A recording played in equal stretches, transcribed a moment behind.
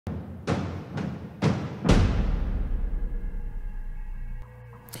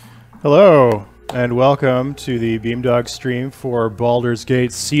Hello, and welcome to the Beamdog stream for Baldur's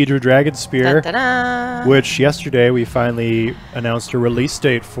Gate Siege of Dragonspear, which yesterday we finally announced a release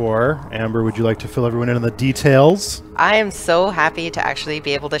date for. Amber, would you like to fill everyone in on the details? I am so happy to actually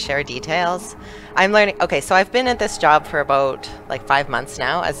be able to share details. I'm learning. Okay, so I've been at this job for about like 5 months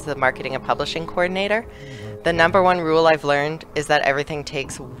now as the marketing and publishing coordinator. The #1 rule I've learned is that everything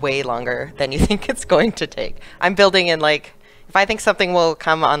takes way longer than you think it's going to take. I'm building in like, if I think something will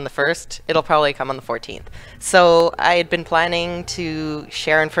come on the 1st, it'll probably come on the 14th. So I had been planning to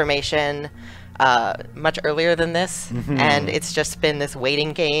share information much earlier than this, and it's just been this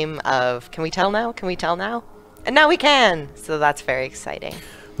waiting game of, can we tell now? Can we tell now? And now we can! So that's very exciting.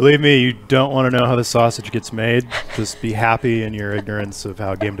 Believe me, you don't want to know how the sausage gets made. Just be happy in your ignorance of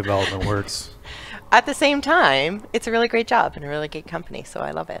how game development works. At the same time, it's a really great job and a really great company, so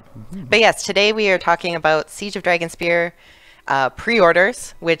I love it. But yes, today we are talking about Siege of Dragonspear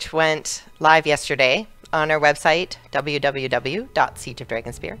pre-orders, which went live yesterday on our website,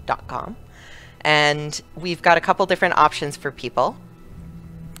 www.siegeofdragonspear.com. And we've got a couple different options for people.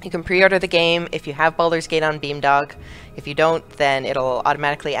 You can pre-order the game if you have Baldur's Gate on Beamdog. If you don't, then it'll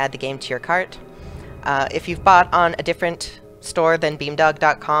automatically add the game to your cart. If you've bought on a different store than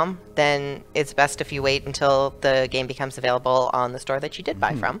beamdog.com, then it's best if you wait until the game becomes available on the store that you did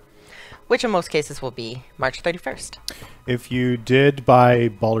buy from, which in most cases will be March 31st. If you did buy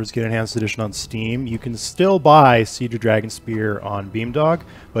Baldur's Gate Enhanced Edition on Steam, you can still buy Siege of Dragonspear on Beamdog,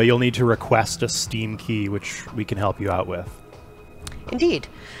 but you'll need to request a Steam key, which we can help you out with. Indeed.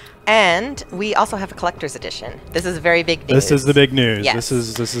 And we also have a collector's edition. This is very big news. This is the big news. Yes.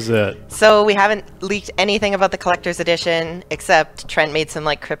 This is it. So we haven't leaked anything about the collector's edition, except Trent made some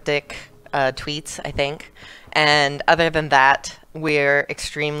like cryptic tweets, I think. And other than that, we're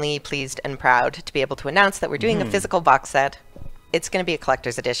extremely pleased and proud to be able to announce that we're doing a physical box set. It's going to be a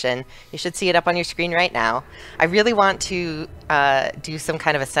collector's edition. You should see it up on your screen right now. I really want to do some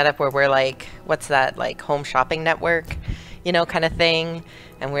kind of a setup where we're like, what's that, like home shopping network, you know, kind of thing.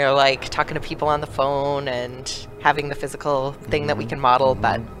 And we're like talking to people on the phone and having the physical thing that we can model,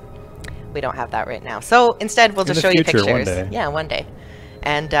 but we don't have that right now. So instead, we'll just show you pictures. One day. Yeah, one day.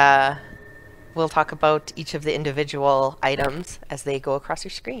 And we'll talk about each of the individual items as they go across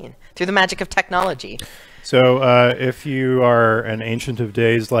your screen through the magic of technology. So if you are an ancient of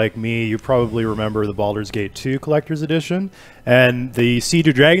days like me, you probably remember the Baldur's Gate 2 Collector's Edition. And the Siege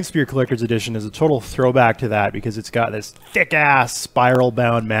of Dragonspear Collector's Edition is a total throwback to that because it's got this thick-ass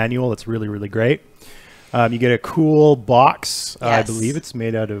spiral-bound manual that's really, really great. You get a cool box. Yes. I believe it's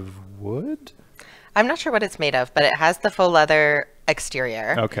made out of wood? I'm not sure what it's made of, but it has the faux leather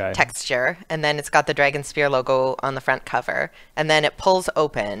exterior texture, and then it's got the Dragonspear logo on the front cover, and then it pulls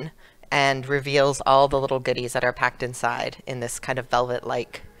open and reveals all the little goodies that are packed inside in this kind of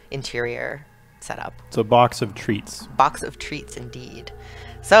velvet-like interior setup. It's a box of treats. Box of treats, indeed.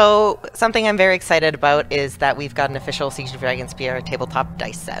 So something I'm very excited about is that we've got an official Siege of Dragonspear tabletop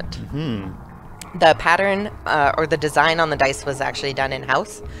dice set. The pattern or the design on the dice was actually done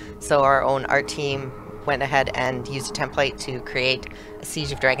in-house, so our own art team went ahead and used a template to create a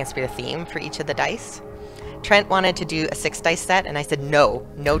Siege of Dragonspear theme for each of the dice. Trent wanted to do a 6 dice set, and I said, no,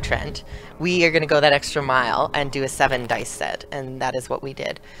 Trent. We are going to go that extra mile and do a 7 dice set, and that is what we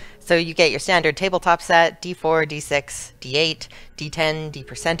did. So you get your standard tabletop set, D4, D6, D8, D10, D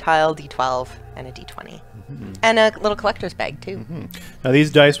percentile, D12, and a D20. And a little collector's bag, too. Now,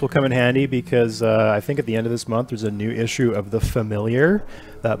 these dice will come in handy because I think at the end of this month, there's a new issue of The Familiar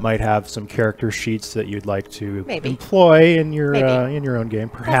that might have some character sheets that you'd like to employ in your own game.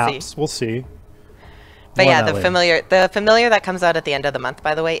 Perhaps. We'll see. But yeah, the familiar that comes out at the end of the month,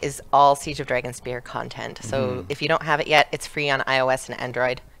 by the way, is all Siege of Dragonspear content. So if you don't have it yet, it's free on iOS and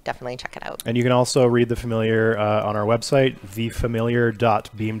Android. Definitely check it out. And you can also read The Familiar on our website,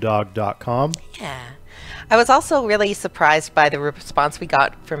 thefamiliar.beamdog.com. Yeah. I was also really surprised by the response we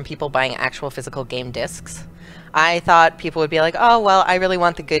got from people buying actual physical game discs. I thought people would be like, oh, well, I really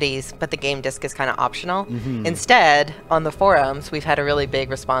want the goodies, but the game disc is kind of optional. Instead, on the forums, we've had a really big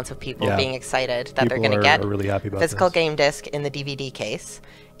response of people being excited that they're going to get a physical game disc in the DVD case,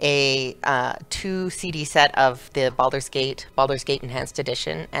 a 2 CD set of the Baldur's Gate Enhanced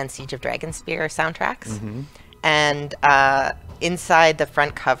Edition, and Siege of Dragonspear soundtracks. And inside the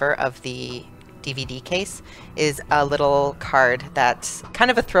front cover of the DVD case is a little card that's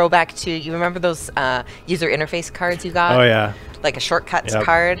kind of a throwback to, you remember those user interface cards you got? Oh yeah. Like a shortcuts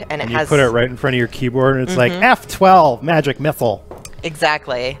card, and it has, you put it right in front of your keyboard and it's like F12 magic missile.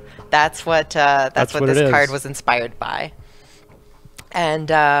 Exactly. That's what this card was inspired by. And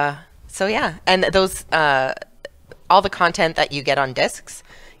so yeah, and those all the content that you get on discs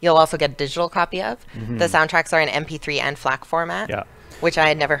you'll also get a digital copy of. The soundtracks are in MP3 and FLAC format. Yeah. Which I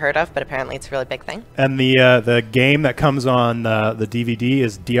had never heard of, but apparently it's a really big thing. And the game that comes on the DVD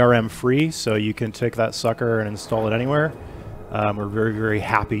is DRM free, so you can take that sucker and install it anywhere. We're very, very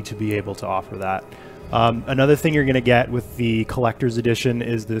happy to be able to offer that. Another thing you're going to get with the Collector's Edition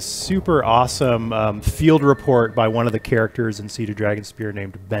is this super awesome field report by one of the characters in Siege of Dragonspear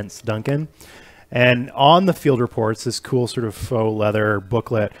named Bence Duncan. And on the field reports, this cool sort of faux leather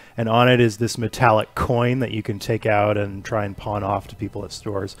booklet, and on it is this metallic coin that you can take out and try and pawn off to people at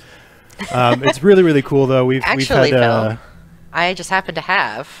stores. It's really, really cool, though. Actually, Phil, I just happen to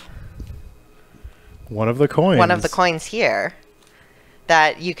have one of the coins. One of the coins here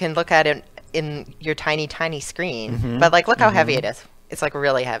that you can look at in your tiny, tiny screen. But like, look how heavy it is. It's like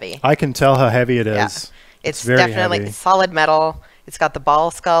really heavy. I can tell how heavy it is. Yeah. It's definitely heavy. Solid metal. It's got the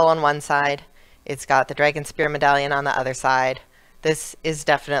ball skull on one side. It's got the Dragonspear medallion on the other side. This is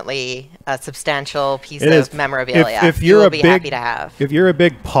definitely a substantial piece of memorabilia. If you're be happy to have. If you're a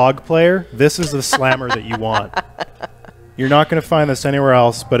big Pog player, this is the slammer that you want. You're not going to find this anywhere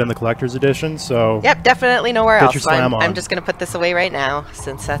else but in the Collector's Edition, so... Yep, definitely nowhere else. Your slam on. I'm just going to put this away right now,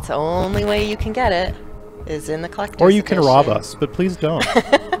 since that's the only way you can get it, is in the Collector's Edition. Or you can rob us, but please don't.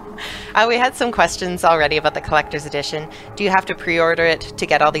 We had some questions already about the Collector's Edition. Do you have to pre-order it to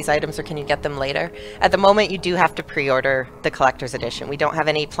get all these items, or can you get them later? At the moment, you do have to pre-order the Collector's Edition. We don't have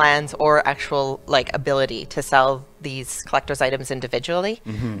any plans or actual ability to sell these collector's items individually,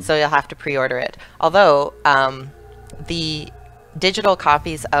 so you'll have to pre-order it. Although, the digital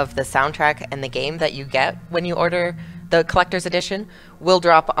copies of the soundtrack and the game that you get when you order the Collector's Edition will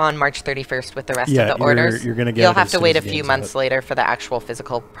drop on March 31st with the rest of the orders. You're gonna get You'll have to wait a few months later for the actual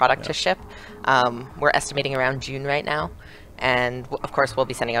physical product to ship. We're estimating around June right now. And of course, we'll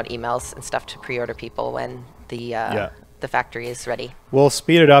be sending out emails and stuff to pre-order people when the factory is ready. We'll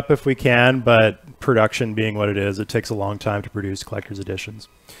speed it up if we can, but production being what it is, it takes a long time to produce Collector's Editions.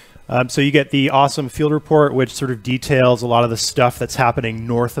 So you get the awesome field report, which sort of details a lot of the stuff that's happening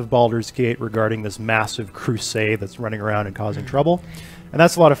north of Baldur's Gate regarding this massive crusade that's running around and causing trouble. And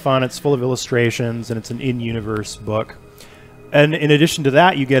that's a lot of fun. It's full of illustrations, and it's an in-universe book. And in addition to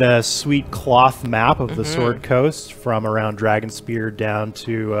that, you get a sweet cloth map of the Sword Coast from around Dragonspear down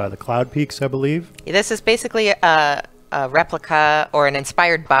to the Cloud Peaks, I believe. This is basically a replica or an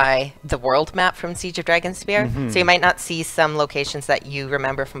inspired by the world map from Siege of Dragonspear. So you might not see some locations that you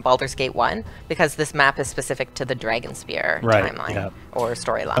remember from Baldur's Gate 1 because this map is specific to the Dragonspear timeline or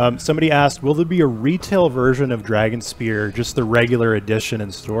storyline. Somebody asked, will there be a retail version of Dragonspear, just the regular edition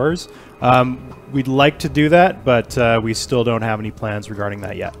in stores? We'd like to do that, but we still don't have any plans regarding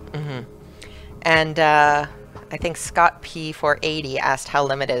that yet. And I think Scott P480 asked how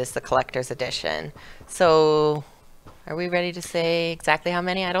limited is the Collector's Edition. So... are we ready to say exactly how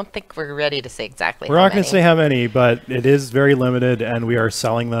many? I don't think we're ready to say exactly how many. We're not going to say how many, but it is very limited, and we are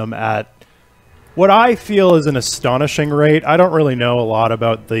selling them at what I feel is an astonishing rate. I don't really know a lot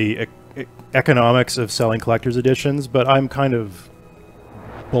about the economics of selling collector's editions, but I'm kind of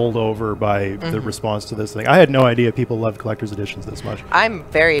bowled over by the response to this thing. I had no idea people loved collector's editions this much. I'm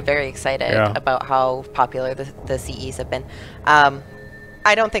very, very excited about how popular the CEs have been.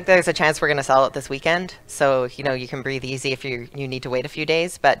 I don't think there's a chance we're going to sell it this weekend, so you can breathe easy if you need to wait a few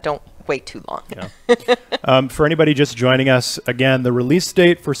days, but don't wait too long. For anybody just joining us, again, the release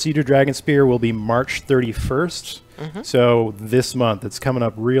date for Siege of Dragonspear will be March 31st. So this month, it's coming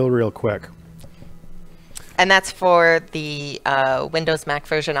up real quick. And that's for the Windows Mac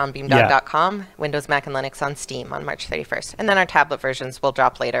version on Beamdog.com, Windows Mac and Linux on Steam on March 31st. And then our tablet versions will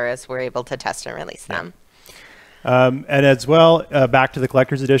drop later as we're able to test and release them. And as well, back to the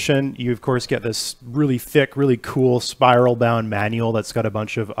collector's edition, you of course get this really thick, really cool spiral-bound manual that's got a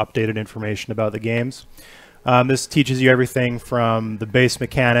bunch of updated information about the games. This teaches you everything from the base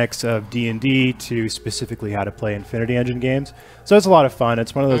mechanics of D&D to specifically how to play Infinity Engine games. So it's a lot of fun.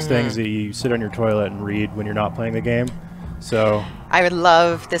 It's one of those things that you sit on your toilet and read when you're not playing the game. So I would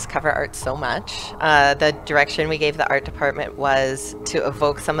love this cover art so much. The direction we gave the art department was to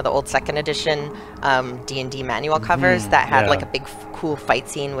evoke some of the old 2nd edition D&D manual covers that had like a big cool fight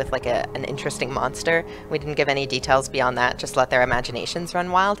scene with like an interesting monster. We didn't give any details beyond that, just let their imaginations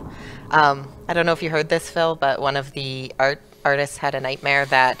run wild. I don't know if you heard this, Phil, but one of the artists had a nightmare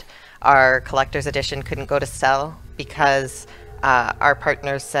that our collector's edition couldn't go to sell because our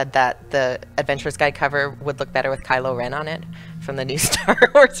partners said that the Adventurer's Guide cover would look better with Kylo Ren on it from the new Star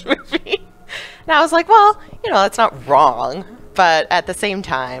Wars movie. And I was like, well, that's not wrong, but at the same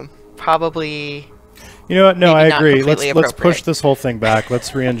time, probably. You know what? No, I agree. Let's push this whole thing back.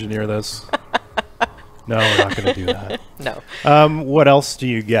 Let's re-engineer this. No, we're not going to do that. No. What else do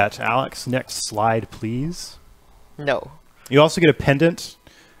you get, Alex? Next slide, please. No. You also get a pendant.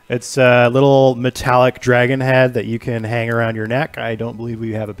 It's a little metallic dragon head that you can hang around your neck. I don't believe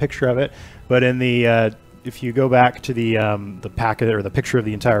we have a picture of it, but in the if you go back to the packet or the picture of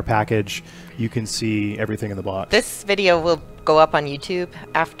the entire package, you can see everything in the box. This video will go up on YouTube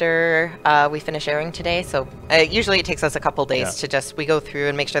after we finish airing today. So usually it takes us a couple days to just, we go through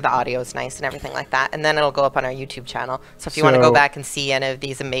and make sure the audio is nice and everything like that. And then it'll go up on our YouTube channel. So if you want to go back and see any of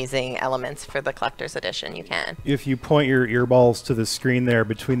these amazing elements for the collector's edition, you can. If you point your earballs to the screen there,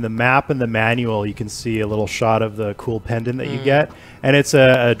 between the map and the manual, you can see a little shot of the cool pendant that you get. And it's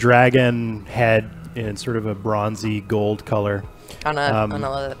a dragon head in sort of a bronzy gold color. On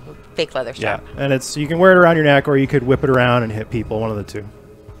a fake leather strap. Yeah, and you can wear it around your neck, or you could whip it around and hit people, one of the two.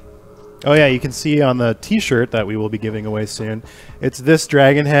 Oh yeah, you can see on the t-shirt that we will be giving away soon, it's this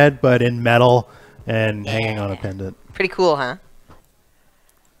dragon head, but in metal and hanging on a pendant. Pretty cool, huh?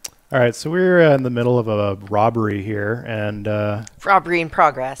 All right, so we're in the middle of a robbery here, and... robbery in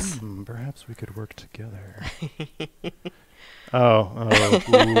progress. Perhaps we could work together.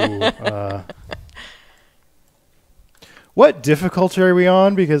 Ooh, what difficulty are we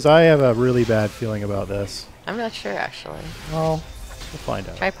on? Because I have a really bad feeling about this. I'm not sure, actually. Well, we'll find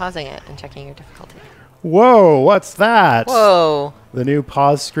out. Try pausing it and checking your difficulty. Whoa, what's that? Whoa. The new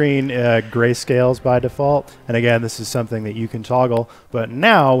pause screen grayscales by default. And again, this is something that you can toggle. But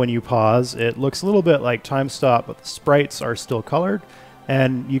now when you pause, it looks a little bit like time stop, but the sprites are still colored.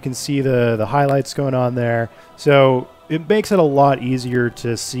 And you can see the highlights going on there. So it makes it a lot easier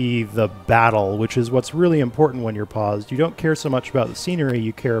to see the battle, which is what's really important when you're paused. You don't care so much about the scenery,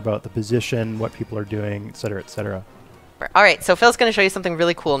 you care about the position, what people are doing, etc., etc. All right, so Phil's going to show you something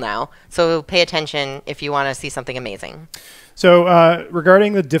really cool now. So pay attention if you want to see something amazing. So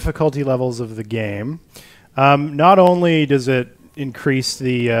regarding the difficulty levels of the game, not only does it increase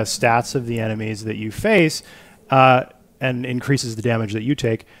the stats of the enemies that you face and increases the damage that you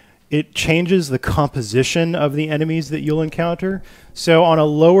take, it changes the composition of the enemies that you'll encounter. So on a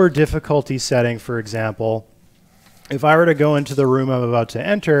lower difficulty setting, for example, if I were to go into the room I'm about to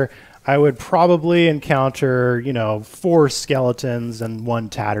enter, I would probably encounter, 4 skeletons and 1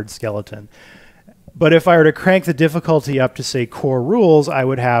 tattered skeleton. But if I were to crank the difficulty up to, say, core rules, I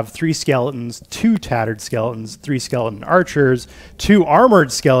would have 3 skeletons, 2 tattered skeletons, 3 skeleton archers, 2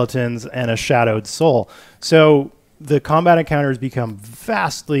 armored skeletons, and a shadowed soul. So the combat encounters become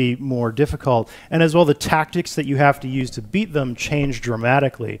vastly more difficult, and as well the tactics that you have to use to beat them change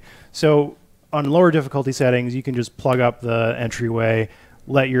dramatically. So on lower difficulty settings, you can just plug up the entryway,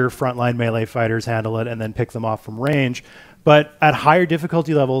 let your frontline melee fighters handle it, and then pick them off from range. But at higher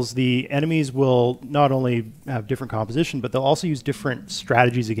difficulty levels, the enemies will not only have different composition, but they'll also use different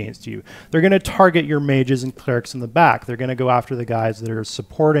strategies against you. They're going to target your mages and clerics in the back. They're going to go after the guys that are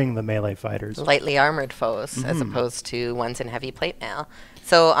supporting the melee fighters. Lightly armored foes, as opposed to ones in heavy plate mail.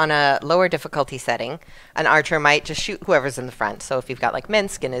 So on a lower difficulty setting, an archer might just shoot whoever's in the front. So if you've got like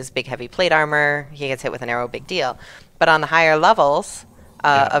Minsk in his big heavy plate armor, he gets hit with an arrow, big deal. But on the higher levels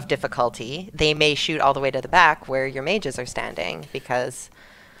of difficulty, they may shoot all the way to the back where your mages are standing, because...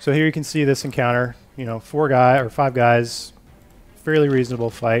 So here you can see this encounter, 5 guys, fairly reasonable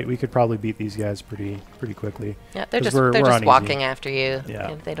fight. We could probably beat these guys pretty quickly. Yeah, they're just walking after you.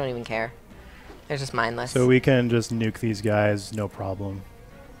 Yeah. They don't even care. They're just mindless. So we can just nuke these guys, no problem.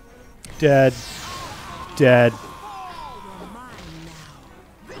 Dead. Dead.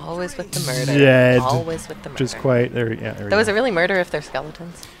 Always with the murder. Dead. Always with the murder. Just quite there. Yeah, there we go. Is it really murder if they're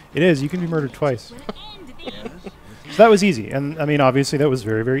skeletons? It is. You can be murdered twice. So that was easy, and I mean, obviously that was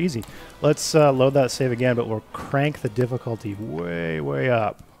very, very easy. Let's load that save again, but we'll crank the difficulty way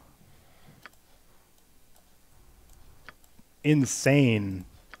up. Insane.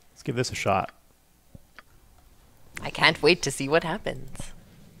 Let's give this a shot. I can't wait to see what happens.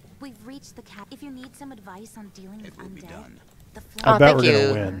 We've reached the cap. If you need some advice on dealing with undead, I bet we're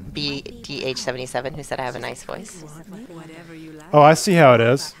thank gonna win. BDH77, who said I have a nice voice. Oh, I see how it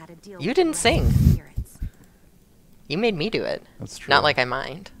is. You didn't sing. You made me do it. That's true. Not like I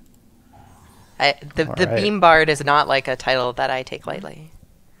mind. The Beam Bard is not like a title that I take lightly.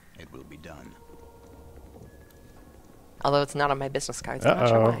 It will be done. Although it's not on my business cards. I'm not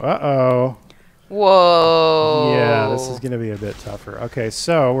sure why. Uh-oh. Whoa. Yeah, this is going to be a bit tougher. Okay,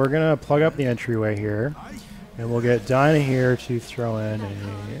 so we're going to plug up the entryway here. And we'll get Dinah here to throw in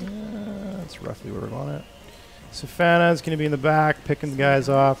a... that's roughly where we want it. Safana's going to be in the back, picking the guys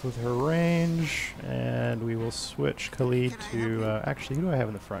off with her range. And we will switch Khalid to... actually, who do I have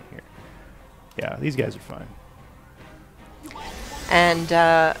in the front here? Yeah, these guys are fine. And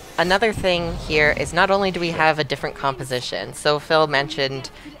another thing here is not only do we have a different composition, so Phil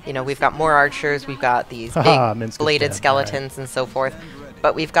mentioned, you know, we've got more archers, we've got these big bladed skeletons and so forth,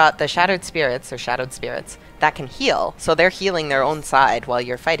 but we've got the shadowed spirits that can heal, so they're healing their own side while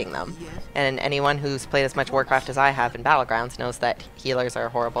you're fighting them. And anyone who's played as much Warcraft as I have in Battlegrounds knows that healers are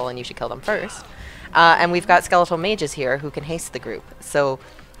horrible and you should kill them first. And we've got skeletal mages here who can haste the group. So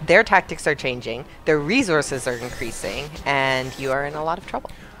their tactics are changing, their resources are increasing, and you are in a lot of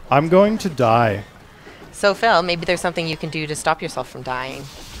trouble. I'm going to die. So Phil, maybe there's something you can do to stop yourself from dying.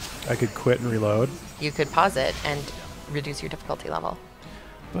 I could quit and reload. You could pause it and reduce your difficulty level.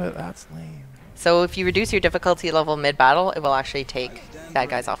 But that's lame. So if you reduce your difficulty level mid-battle, it will actually take bad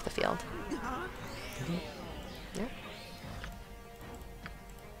guys off the field. Yeah.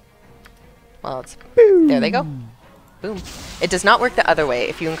 Well, it's... Boom. There they go. Boom. It does not work the other way.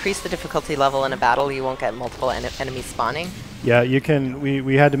 If you increase the difficulty level in a battle, you won't get multiple enemies spawning. Yeah, you can.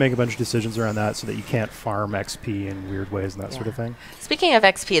 We had to make a bunch of decisions around that so that you can't farm XP in weird ways and that sort of thing. Speaking of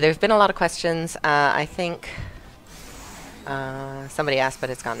XP, there's been a lot of questions. I think somebody asked,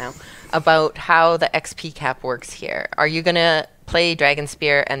 but it's gone now, about how the XP cap works here. Are you going to play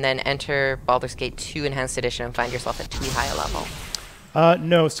Dragonspear and then enter Baldur's Gate 2 Enhanced Edition and find yourself at too high a level?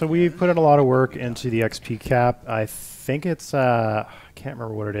 No, so we put in a lot of work into the XP cap. I think it's, I can't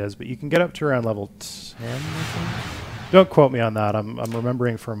remember what it is, but you can get up to around level 10, I think. Don't quote me on that. I'm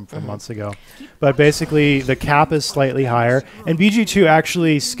remembering from months ago. But basically, the cap is slightly higher. And BG2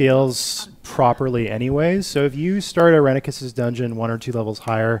 actually scales properly anyways. So if you start Arenicus's dungeon 1 or 2 levels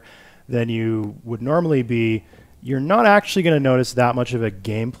higher than you would normally be, you're not actually going to notice that much of a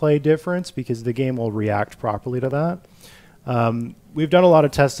gameplay difference because the game will react properly to that. We've done a lot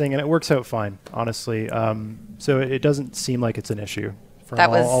of testing, and it works out fine, honestly. So it doesn't seem like it's an issue. That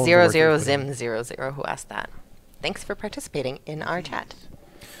was 00Zim00 who asked that. Thanks for participating in our chat.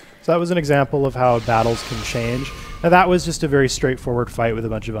 So that was an example of how battles can change. Now that was just a very straightforward fight with a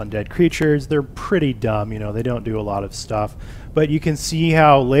bunch of undead creatures. They're pretty dumb, you know, they don't do a lot of stuff. But you can see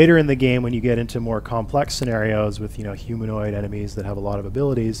how later in the game when you get into more complex scenarios with, you know, humanoid enemies that have a lot of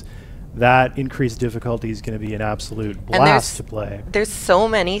abilities, that increased difficulty is going to be an absolute blast to play. There's so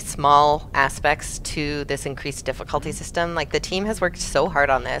many small aspects to this increased difficulty system. Like, the team has worked so hard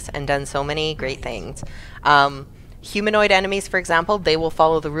on this and done so many great things. Humanoid enemies, for example, they will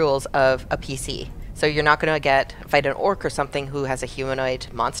follow the rules of a PC. So you're not going to fight an orc or something who has a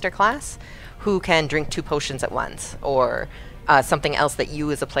humanoid monster class who can drink 2 potions at once, or something else that you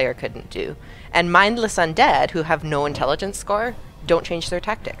as a player couldn't do. And mindless undead who have no intelligence score don't change their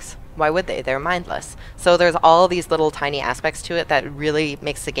tactics. Why would they? They're mindless. So there's all these little tiny aspects to it that really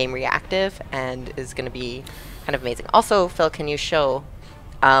makes the game reactive and is going to be kind of amazing. Also, Phil, can you show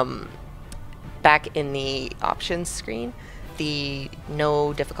back in the options screen the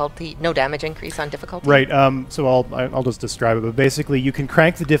no damage increase on difficulty? Right. So I'll just describe it. But basically, you can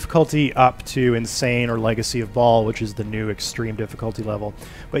crank the difficulty up to Insane or Legacy of Baal, which is the new extreme difficulty level.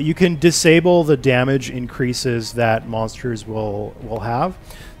 But you can disable the damage increases that monsters will have.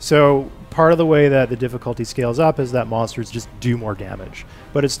 So part of the way that the difficulty scales up is that monsters just do more damage,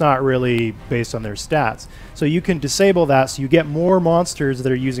 but it's not really based on their stats. So you can disable that so you get more monsters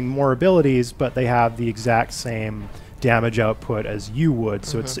that are using more abilities, but they have the exact same damage output as you would.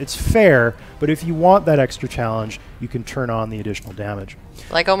 So it's fair, but if you want that extra challenge, you can turn on the additional damage.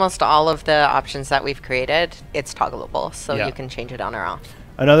 Like almost all of the options that we've created, it's toggleable, so you can change it on or off.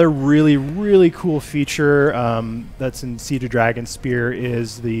 Another really, really cool feature that's in Siege of Dragonspear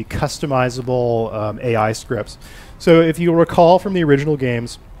is the customizable AI scripts. So if you recall from the original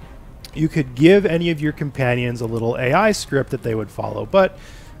games, you could give any of your companions a little AI script that they would follow, but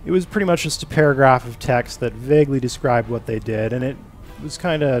it was pretty much just a paragraph of text that vaguely described what they did, and it was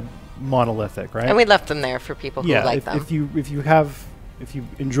kind of monolithic, right? And we left them there for people who like them. If you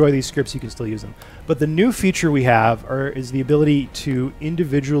enjoy these scripts, you can still use them. But the new feature we have is the ability to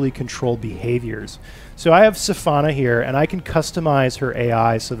individually control behaviors. So I have Safana here, and I can customize her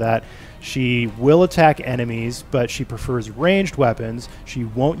AI so that she will attack enemies, but she prefers ranged weapons. She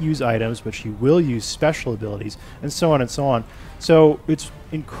won't use items, but she will use special abilities, and so on and so on. So it's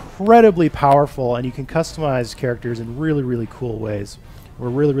incredibly powerful, and you can customize characters in really, really cool ways. We're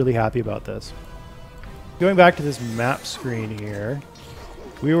really, really happy about this. Going back to this map screen here,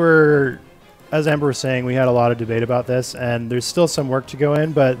 we were, as Amber was saying, we had a lot of debate about this, and there's still some work to go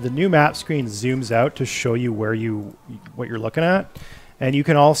in, but the new map screen zooms out to show you what you're looking at. And you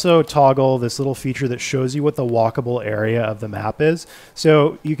can also toggle this little feature that shows you what the walkable area of the map is.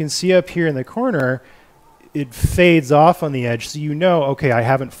 So you can see up here in the corner, it fades off on the edge, so you know, okay, I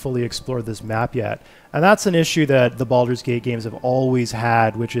haven't fully explored this map yet. And that's an issue that the Baldur's Gate games have always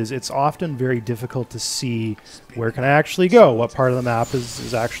had, which is it's often very difficult to see where can I actually go, what part of the map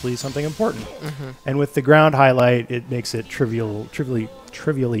is actually something important. And with the ground highlight, it makes it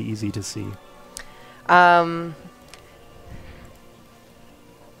trivially easy to see.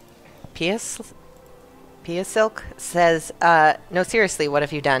 Pia Silk says, no, seriously, what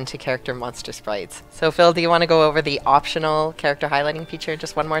have you done to character monster sprites? So, Phil, do you want to go over the optional character highlighting feature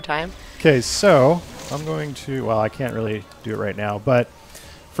just one more time? Okay, so I'm going to, well, I can't really do it right now, but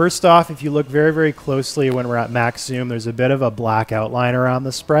first off, if you look very, very closely when we're at max zoom, there's a bit of a black outline around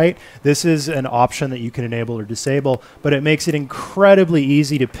the sprite. This is an option that you can enable or disable, but it makes it incredibly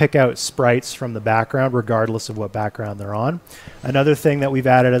easy to pick out sprites from the background, regardless of what background they're on. Another thing that we've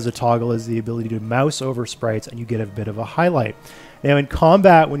added as a toggle is the ability to mouse over sprites, and you get a bit of a highlight. Now, in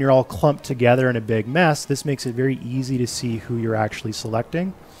combat, when you're all clumped together in a big mess, this makes it very easy to see who you're actually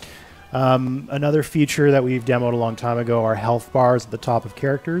selecting. Another feature that we've demoed a long time ago are health bars at the top of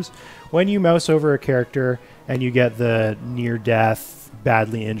characters. When you mouse over a character and you get the near death,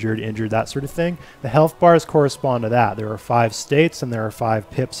 badly injured, that sort of thing, the health bars correspond to that. There are 5 states and there are 5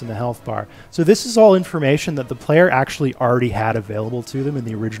 pips in the health bar. So this is all information that the player actually already had available to them in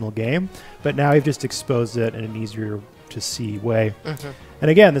the original game, but now we've just exposed it in an easier to see way. And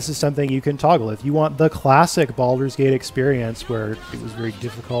again, this is something you can toggle. If you want the classic Baldur's Gate experience where it was very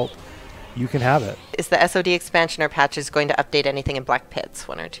difficult, you can have it. Is the SOD expansion or patches going to update anything in Black Pits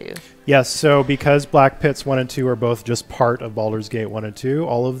 1 or 2? Yes, so because Black Pits 1 and 2 are both just part of Baldur's Gate 1 and 2,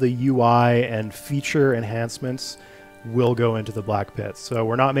 all of the UI and feature enhancements will go into the Black Pits. So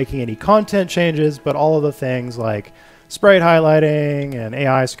we're not making any content changes, but all of the things like sprite highlighting and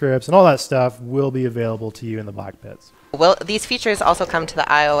AI scripts and all that stuff will be available to you in the Black Pits. Will these features also come to the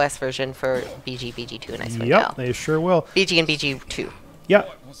iOS version for BG, BG2, and Icewind Dale? Yep, they sure will. BG and BG2.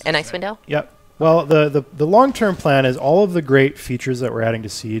 Yep. And Icewind Dale? Yep. Well, the long-term plan is all of the great features that we're adding to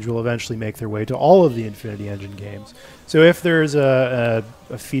Siege will eventually make their way to all of the Infinity Engine games. So if there's a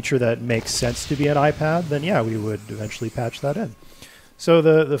feature that makes sense to be an iPad, then yeah, we would eventually patch that in. So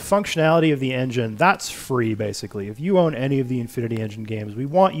the functionality of the engine, that's free, basically. If you own any of the Infinity Engine games, we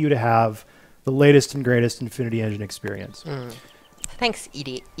want you to have the latest and greatest Infinity Engine experience. Thanks,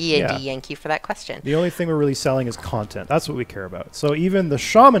 EAD Yankee, for that question. The only thing we're really selling is content. That's what we care about. So even the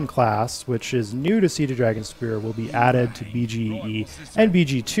Shaman class, which is new to Siege of Dragonspear, will be added to BGE and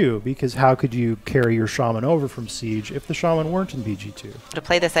BG2, because how could you carry your Shaman over from Siege if the Shaman weren't in BG2? To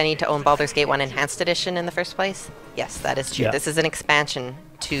play this, I need to own Baldur's Gate 1 Enhanced Edition in the first place? Yes, that is true. Yeah. This is an expansion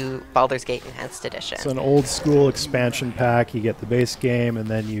to Baldur's Gate Enhanced Edition. It's an old school expansion pack. You get the base game, and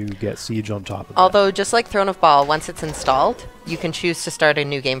then you get Siege on top of it. Although, just like Throne of Ball, once it's installed, you can choose to start a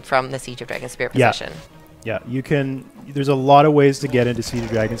new game from the Siege of Dragonspear position. Yeah, you can. There's a lot of ways to get into Siege of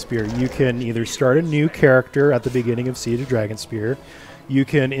Dragonspear. You can either start a new character at the beginning of Siege of Dragonspear. You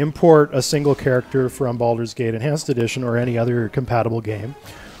can import a single character from Baldur's Gate Enhanced Edition or any other compatible game.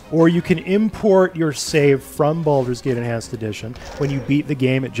 Or you can import your save from Baldur's Gate Enhanced Edition. When you beat the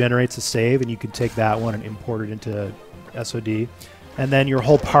game, it generates a save, and you can take that one and import it into SOD. And then your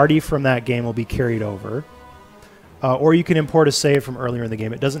whole party from that game will be carried over. Or you can import a save from earlier in the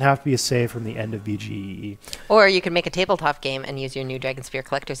game. It doesn't have to be a save from the end of BGE. Or you can make a tabletop game and use your new Dragonsphere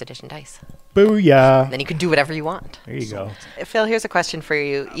Collector's Edition dice. Booyah! Then you can do whatever you want. There you go. Phil, here's a question for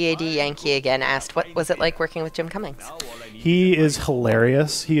you. EAD Yankee again asked, what was it like working with Jim Cummings? He is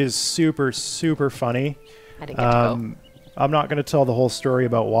hilarious. He is super, super funny. I didn't get to go. I'm not going to tell the whole story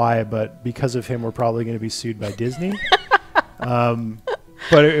about why, but because of him, we're probably going to be sued by Disney.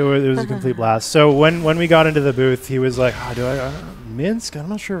 But it was a complete blast. So when we got into the booth, he was like, Minsk? I'm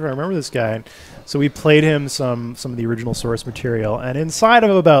not sure if I remember this guy. So we played him some of the original source material, and inside of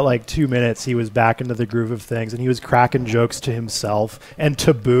about like 2 minutes, he was back into the groove of things, and he was cracking jokes to himself and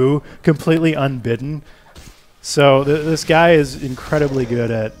Taboo, completely unbidden. So this guy is incredibly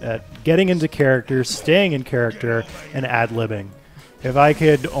good at getting into character, staying in character, and ad-libbing. If I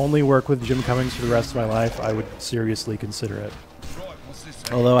could only work with Jim Cummings for the rest of my life, I would seriously consider it.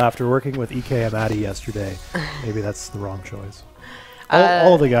 Although after working with E.K. Amati yesterday, maybe that's the wrong choice.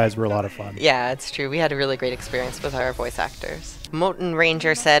 All the guys were a lot of fun. Yeah, it's true. We had a really great experience with our voice actors. Moten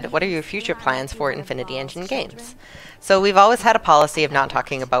Ranger said, what are your future plans for Infinity Engine games? So we've always had a policy of not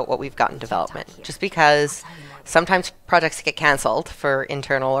talking about what we've got in development, just because sometimes projects get cancelled for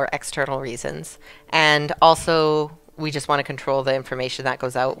internal or external reasons. And also, we just want to control the information that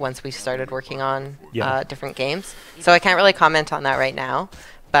goes out once we've started working on different games. So I can't really comment on that right now,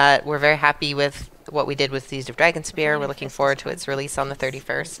 but we're very happy with what we did with Siege of Dragonspear. We're looking forward to its release on the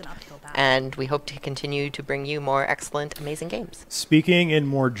 31st, and we hope to continue to bring you more excellent, amazing games. Speaking in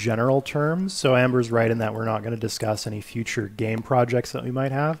more general terms, so Amber's right in that we're not going to discuss any future game projects that we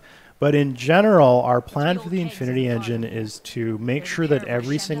might have. But in general, our plan for the Infinity Engine is to make sure that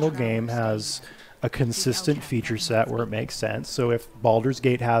every single game has a consistent feature set where it makes sense. So if Baldur's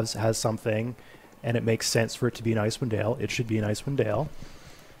Gate has something and it makes sense for it to be an Icewind Dale, it should be an Icewind Dale.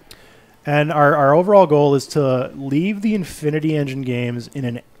 And our overall goal is to leave the Infinity Engine games in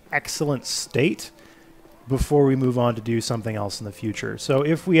an excellent state before we move on to do something else in the future. So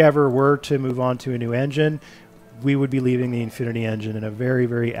if we ever were to move on to a new engine, we would be leaving the Infinity Engine in a very,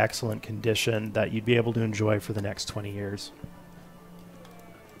 very excellent condition that you'd be able to enjoy for the next 20 years.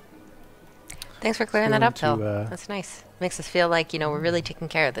 Thanks for clearing that up, Phil. That's nice. Makes us feel like, you know, we're really taking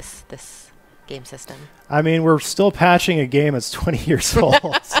care of this game system. I mean, we're still patching a game that's 20 years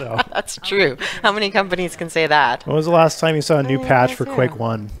old. So that's true. How many companies can say that? When was the last time you saw a new patch for Quake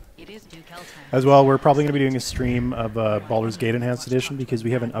 1? As well, we're probably going to be doing a stream of Baldur's Gate Enhanced Edition because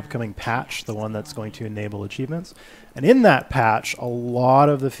we have an upcoming patch, the one that's going to enable achievements. And in that patch, a lot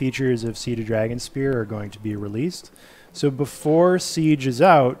of the features of Siege of Dragonspear are going to be released. So before Siege is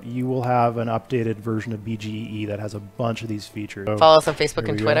out, you will have an updated version of BGE that has a bunch of these features. So follow us on Facebook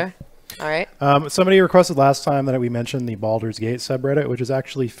and Twitter. All right. Somebody requested last time that we mentioned the Baldur's Gate subreddit, which is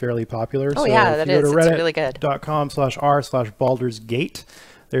actually fairly popular. Oh, so yeah, that is. It's really good. .com/r/BaldursGate.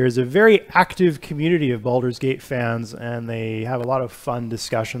 There's a very active community of Baldur's Gate fans, and they have a lot of fun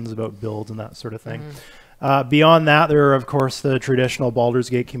discussions about builds and that sort of thing. Beyond that, there are, of course, the traditional Baldur's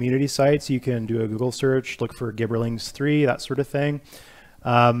Gate community sites. You can do a Google search, look for Gibberlings 3, that sort of thing.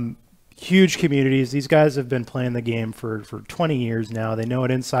 Huge communities. These guys have been playing the game for 20 years now. They know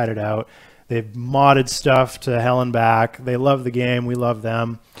it inside and out. They've modded stuff to hell and back. They love the game. We love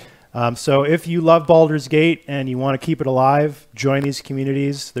them. So if you love Baldur's Gate and you want to keep it alive, join these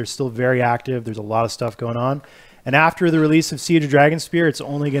communities. They're still very active. There's a lot of stuff going on. And after the release of Siege of Dragonspear, it's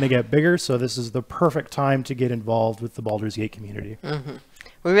only going to get bigger. So this is the perfect time to get involved with the Baldur's Gate community.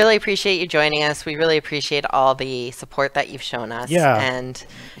 We really appreciate you joining us. We really appreciate all the support that you've shown us. Yeah. And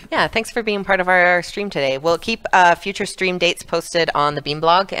yeah, thanks for being part of our stream today. We'll keep future stream dates posted on the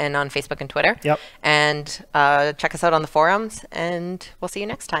Beamblog and on Facebook and Twitter. Yep. And check us out on the forums, and we'll see you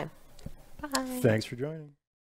next time. Bye. Thanks for joining.